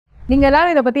நீங்க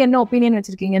எல்லாரும் இதை பத்தி என்ன ஒப்பீனியன்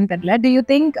வச்சிருக்கீங்கன்னு தெரியல. Do you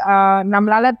think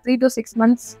நம்மளால 3 to 6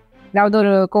 months ஏதாவது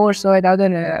ஒரு கோர்ஸோ ஏதாவது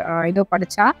ஒரு இதோ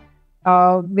படிச்சா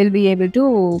will be able to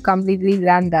completely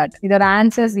learn that? இதோட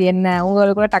ஆன்சர்ஸ் என்ன?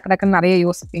 உங்களுக்கு கூட டக்கு டக்குன்னு நிறைய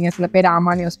யோசிப்பீங்க. சில பேர்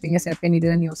ஆமான்னு யோசிப்பீங்க, சில பேர்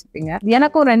இதுன்னு யோசிப்பீங்க.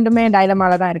 எனக்கும் ரெண்டுமே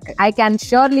டைலமால தான் இருக்கு. I can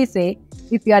surely say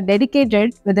if you are dedicated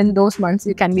within those months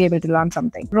you can be able to learn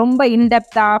something. ரொம்ப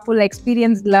in-depth full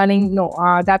experience learning, no,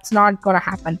 that's not gonna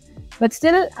happen. But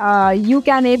still you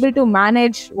can able to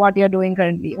manage what you're doing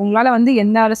currently. உங்களால வந்து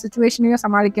எந்த ஒரு சிச்சுவேஷனையும்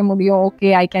சமாளிக்க முடியும்.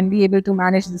 Okay, I can be able to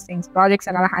manage these things, projects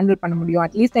என்னால handle பண்ண முடியும்,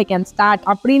 at least I can start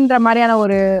அப்படின்ற மாதிரியான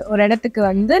ஒரு இடத்துக்கு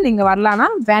வந்து நீங்க வரலாம்னா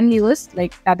when you is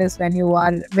like that is when you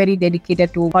are very dedicated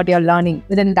to what you're learning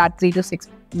within that 3 to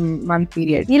 6 month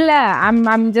period. இல்ல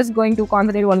I'm just going to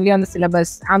concentrate only on the syllabus,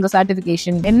 on the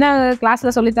certification. என்ன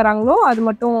கிளாஸ்ல சொல்லி தராங்களோ அது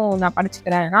மட்டும் நான்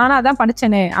படிச்சுக்கிறேன், நானும் அதான்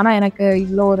படிச்சேனே, ஆனா எனக்கு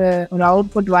இவ்வளோ ஒரு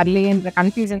அவுட்புட் வரலையேன்ற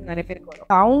கன்ஃபியூஷன் நிறைய பேருக்கு வரும்.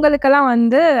 அவங்களுக்கெல்லாம்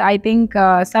வந்து I think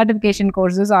certification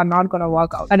courses are not going to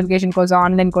work out. Certification courses,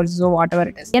 online courses or whatever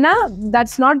it is, ஏன்னா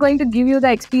that's not going to give you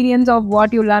the experience of what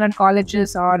you learn at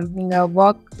colleges or நீங்க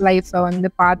work life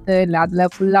வந்து பார்த்து இல்லை அதுல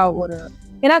ஃபுல்லா ஒரு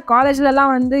ஏன்னா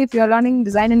காலேஜ்லலாம் வந்து if you are learning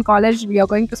design in college we are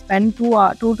going to spend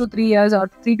 2 to 3 years or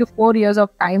 3 to 4 years of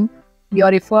time, your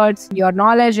efforts, your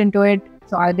knowledge into it.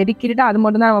 So அது டெடிகேட்டடாக அது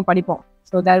மட்டும் தான் நம்ம படிப்போம்.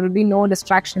 So there will be no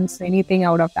distractions, anything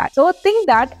out of that. So think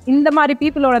that இந்த மாதிரி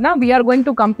பீப்புளோட தான் we are going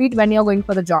to compete when you are going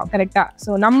for the job. கரெக்டா?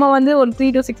 So நம்ம வந்து ஒரு 3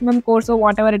 to 6 month course or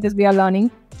whatever it is we are learning,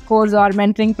 course or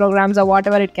mentoring programs or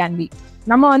whatever it can be,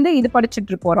 நம்ம வந்து இது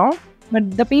படிச்சுட்டு போகிறோம். But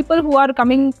the people who are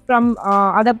coming from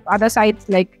other sides,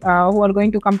 like who are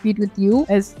going to compete with you,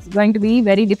 is going to be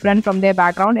very different from their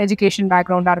background, education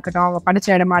background இருக்கட்டும், அவங்க படிச்ச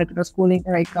இடமா இருக்கட்டும், schooling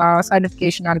like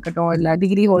certification இருக்கட்டும், இல்ல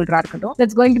degree holder இருக்கட்டும்,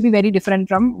 that's going to be very different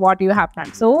from what you have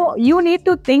done. So you need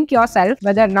to think yourself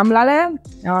whether நம்மளால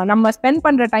நம்ம ஸ்பெண்ட்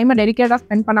பண்ற டைமை டெடிகேட்டா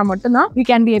ஸ்பெண்ட் பண்ணா மட்டும்தான் we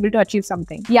can be able to achieve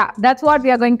something. Yeah, that's what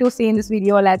we are going to see in this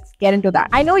video. Let's get into that.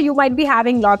 I know you might be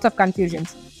having lots of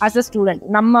confusions as a student.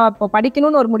 நம்ம இப்போ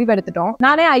படிக்கணும்னு ஒரு முடிவு எடுத்துட்டோம்.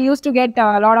 நானே I used to get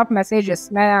a lot of messages.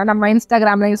 நம்ம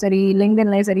இன்ஸ்டாகிராம்லயும் சரி,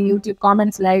 லிங்க்டின்லயும் சரி, YouTube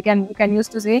காமெண்ட்ஸ்ல you can use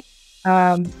to say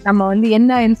நம்ம வந்து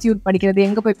என்ன இன்ஸ்டியூட் படிக்கிறது,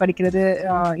 எங்க போய் படிக்கிறது,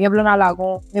 எவ்வளவு நாள்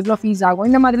ஆகும், எவ்வளவு ஃபீஸ் ஆகும்,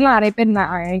 இந்த மாதிரிலாம் நிறைய பேர்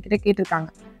என்கிட்ட கேட்டிருக்காங்க.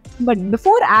 But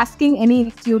before asking any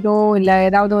institute illa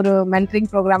edavadhu oru mentoring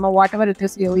program or whatever it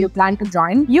is you plan to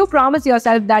join, you promise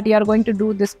yourself that you are going to do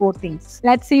these 4 things.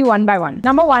 Let's see one by one.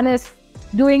 Number 1 is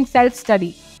doing self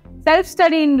study. Self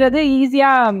study inradhu easy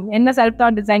enna self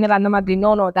taught designer andha madri, no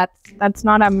that's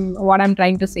not what I'm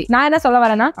trying to say. Na enna solla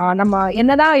varana, nama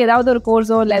enna edavadhu oru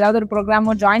course illa edavadhu oru program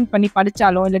join panni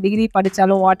padichalo illa degree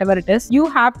padichalo whatever it is, you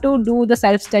have to do the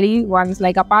self study once,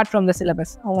 like apart from the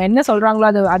syllabus. avanga enna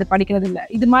solrangalo adu padikkiradhu illa,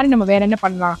 idu mari nama vera enna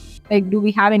pannalam, like do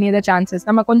we have any other chances,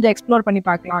 நம்ம கொஞ்சம் explore பண்ணி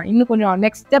பார்க்கலாம், இன்னும் கொஞ்சம்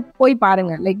next step போய்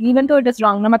பாருங்க. Like even though it is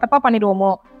wrong, நம்ம தப்பா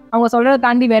பண்ணிடுவோமோ, அவங்க சொல்றதை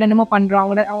தாண்டி வேற என்னமோ பண்றோம்,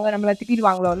 அவங்க நம்மளை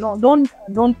திட்டிடுவாங்களோ, no,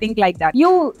 don't think like that. You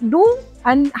two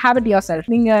and have it your self.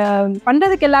 நீங்க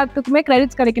பண்றதுக்கு எல்லாத்துக்குமே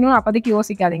கிரெடிட்ஸ் கிடைக்கணும் அப்போதைக்கு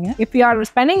யோசிக்காதீங்க. If you are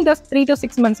spending thus 3 to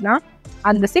 6 monthsனா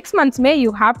அந்த 6 monthsமே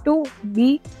you have to be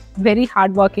very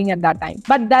hard working at that time.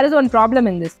 But there is one problem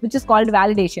in this, which is called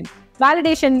validation.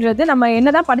 Validationன்றது நம்ம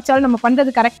என்னதான் படிச்சாலும் நம்ம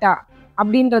பண்றது கரெக்டா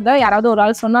அப்படின்றத யாராவது ஒரு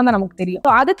ஆள் சொன்னா தான் நமக்கு தெரியும்.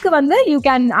 ஸோ அதுக்கு வந்து you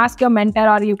can ask your mentor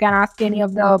are you can ask any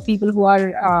of the people who are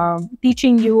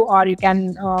teaching you, are you can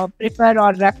prefer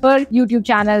R refer YouTube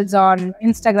channels are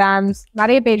Instagrams,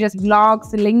 நிறைய பேஜஸ்,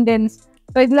 பிளாக்ஸ், லிங்க்டின்ஸ்.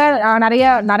 ஸோ இதில்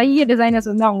நிறைய designers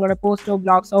வந்து அவங்களோட posto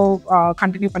பிளாக்ஸோ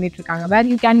continue பண்ணிட்டு இருக்காங்க. Where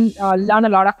you can learn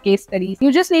a lot of case studies.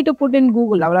 You just need to put in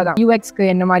Google, அவ்வளோதான். யூஎக்ஸ்க்கு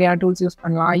என்ன மாதிரியான டூல்ஸ் யூஸ்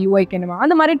பண்ணலாம், யூஐக்கு என்ன,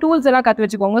 அந்த மாதிரி டூல்ஸ் எல்லாம் கற்று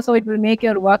வச்சுக்கோங்க. So it will make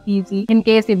your work easy in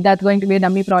case if that's going to be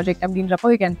dummy project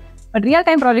அப்படின்றப்போ you can. But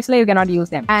real-time projects, you cannot use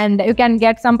them. And you can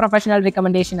get some professional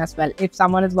recommendation as well. If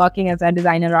someone is working as a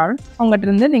designer or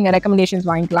ungatirundhu neenga recommendations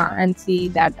vaangikalam and see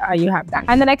that you have done.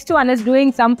 And the next one is doing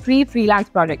some free freelance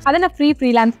projects. Adana free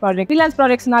freelance project. Freelance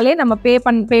projects naale நம்ம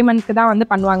payment ku da vandu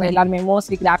பண்ணுவாங்க எல்லாரும்.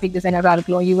 mostly graphic designers ஆ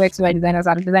இருக்கலாம், UX UI designers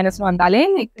ஆ designers வந்தாலே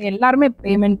எல்லாரும்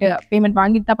payment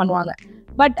வாங்கிட்டு தான் பண்ணுவாங்க.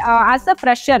 But as a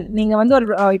fresher நீங்க வந்து ஒரு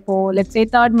இப்போ லெட்ஸ் சே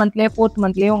 3rd monthலயே 4th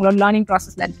monthலயே உங்களோட லேர்னிங்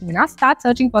ப்ராசஸ்ல இருக்கீங்கன்னா, start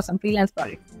searching for some freelance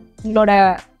project. உங்களோட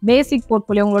பேசிக்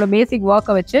போர்ட்ஃபோலியோ, உங்களோட பேசிக்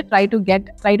ஒர்க்கை வச்சு try to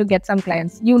get some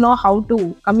clients. You know how to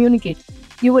communicate,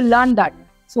 you will learn that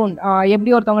சூன்.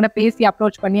 எப்படி ஒருத்தவங்கள்ட்ட பேசி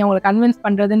அப்ரோச் பண்ணி அவங்களை கன்வின்ஸ்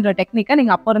பண்றதுன்ற டெக்னிக்கை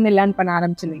நீங்க அப்போ இருந்து லேர்ன் பண்ண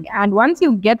ஆரம்பிச்சிருவீங்க. And once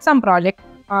you get some project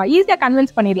ஈஸியாக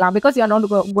கன்வின்ஸ் பண்ணிடலாம், because you are not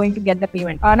going to get the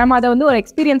payment. நம்ம அதை வந்து ஒரு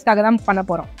எக்ஸ்பீரியன்ஸ்க்காக தான் பண்ண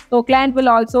போகிறோம். So client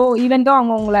will also, even though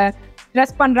அவங்க உங்களை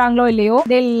ட்ரஸ்ட் பண்றாங்களோ இல்லையோ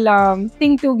they'll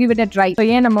think to give it a try. So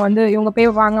ஏன் நம்ம வந்து இவங்க பே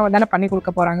வாங்க தானே பண்ணி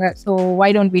கொடுக்க போறாங்க, so why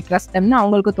don't we trust them னு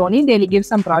அவங்களுக்கு தோணி they'll give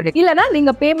some project. இல்லைன்னா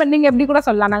நீங்க பேமெண்ட் நீங்க எப்படி கூட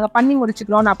சொல்லலாம், நாங்க பண்ணி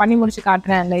முடிச்சுக்கிறோம், நான் பண்ணி முடிச்சு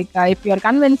காட்டுறேன், like if you are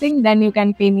convincing then you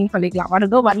can pay me சொல்லிக்கலாம்.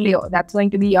 வரதோ வரலையோ, that's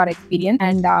going to be your experience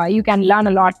and you can learn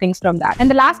a lot things from that. And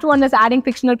the last one is adding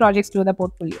fictional projects to the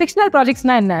portfolio. Fictional projects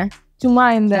na enna, சும்மா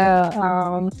இந்த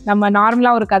நம்ம நார்மலா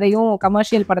ஒரு கதையும்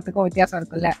commercial படத்துக்கும் வித்தியாசம்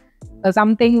இருக்குல்ல.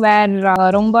 Something வேர்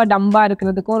ரொம்ப டம்பா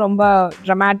இருக்கிறதுக்கும் ரொம்ப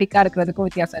ட்ரமாட்டிக்கா இருக்கிறதுக்கும்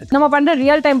வித்தியாசம் இருக்கு. நம்ம பண்ற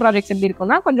ரியல் டைம் ப்ராஜெக்ட்ஸ் எப்படி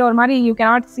இருக்கும்னா கொஞ்சம் ஒரு மாதிரி you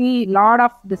cannot see lot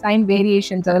of design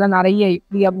variations, அதெல்லாம் நிறைய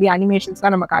இப்படி அப்படி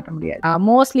அனிமேஷன்ஸ்லாம் நம்ம காட்ட முடியாது.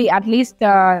 மோஸ்ட்லி அட்லீஸ்ட்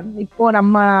இப்போ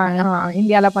நம்ம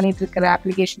இந்தியாவில் பண்ணிட்டு இருக்கிற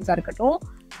அப்ளிகேஷன்ஸாக இருக்கட்டும்,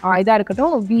 இதா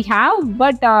இருக்கட்டும், we have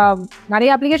பட் நிறைய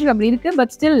அப்ளிகேஷன் அப்படி இருக்கு.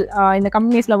 பட் ஸ்டில் இந்த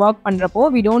கம்பெனிஸ்ல ஒர்க் பண்றப்போ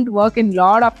we don't work in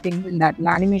lot of things in that.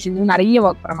 Animation நிறைய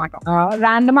ஒர்க் பண்ண மாட்டோம்,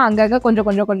 ரேண்டமா அங்கங்க கொஞ்சம்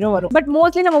கொஞ்சம் கொஞ்சம் வரும். பட்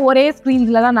மோஸ்ட்லி நம்ம ஒரே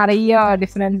ஸ்கிரீன்ஸ்ல தான் நிறைய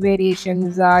டிஃப்ரெண்ட்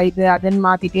வேரியேஷன்ஸ் இது அதுன்னு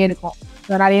மாத்திட்டே இருக்கும்.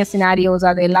 நிறைய சினாரியோஸ்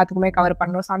அது எல்லாத்துக்குமே கவர்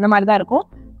பண்ணணும். ஸோ அந்த மாதிரி தான் இருக்கும்,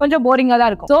 கொஞ்சம் போரிங்கா தான்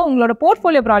இருக்கும். ஸோ உங்களோட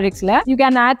portfolio ப்ராஜெக்ட்ஸ்ல you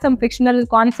can add some fictional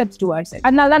concepts towards it.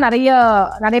 அதனால தான்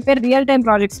நிறைய பேர் ரியல் டைம்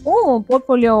ப்ராஜெக்ட்ஸ்க்கும்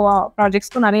போர்ட்ஃபோலியோ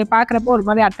ப்ராஜெக்ட்ஸ்க்கும் நிறைய பார்க்குறப்போ ஒரு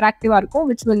மாதிரி அட்ராக்டிவா இருக்கும்,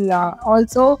 which will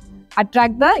also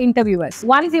attract the interviewers.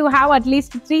 Once you have at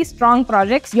least 3 strong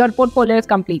projects, your portfolio is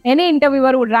complete. Any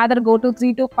interviewer would rather go to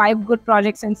 3 to 5 good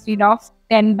projects instead of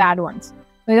 10 bad ones.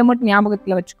 இதை மட்டும்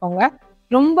ஞாபகத்தில் வச்சுக்கோங்க.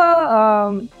 ரொம்ப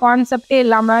கான்செப்டே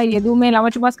இல்லாமல் எதுவுமே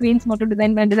இல்லாமல் சும்மா ஸ்க்ரீன்ஸ் மட்டும்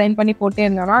டிசைன் பண்ணி போட்டே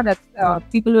இருந்தோம்னா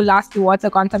people will ask you what's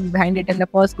the concept behind it in the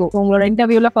first கோ. உங்களோட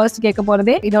இன்டர்வியூவில் ஃபர்ஸ்ட் கேட்க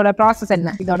போகிறதே இதோட ப்ராசஸ்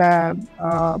என்ன, இதோட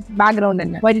பேக்ரவுண்ட்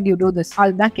என்ன, why did you do this,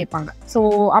 அதுதான் கேட்பாங்க. ஸோ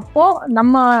அப்போ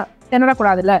நம்ம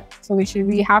திணறக்கூடாதுல்ல. So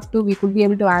we could be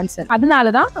able to answer.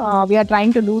 அதனால தான் we are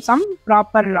trying to do some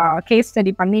proper case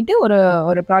study பண்ணிட்டு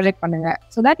ஒரு ப்ராஜெக்ட் பண்ணுங்க,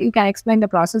 so that you can explain the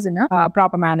process in a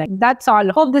proper manner. That's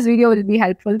all. Hope this video will be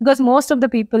helpful because most of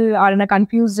the people are in a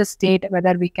confused state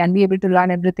whether we can be able to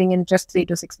learn everything in just 3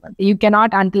 to 6 months. You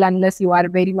cannot unless you are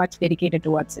very much dedicated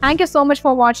towards it. Thank you so much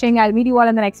for watching. I'll meet you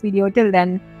all in the next video. Till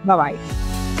then, bye bye.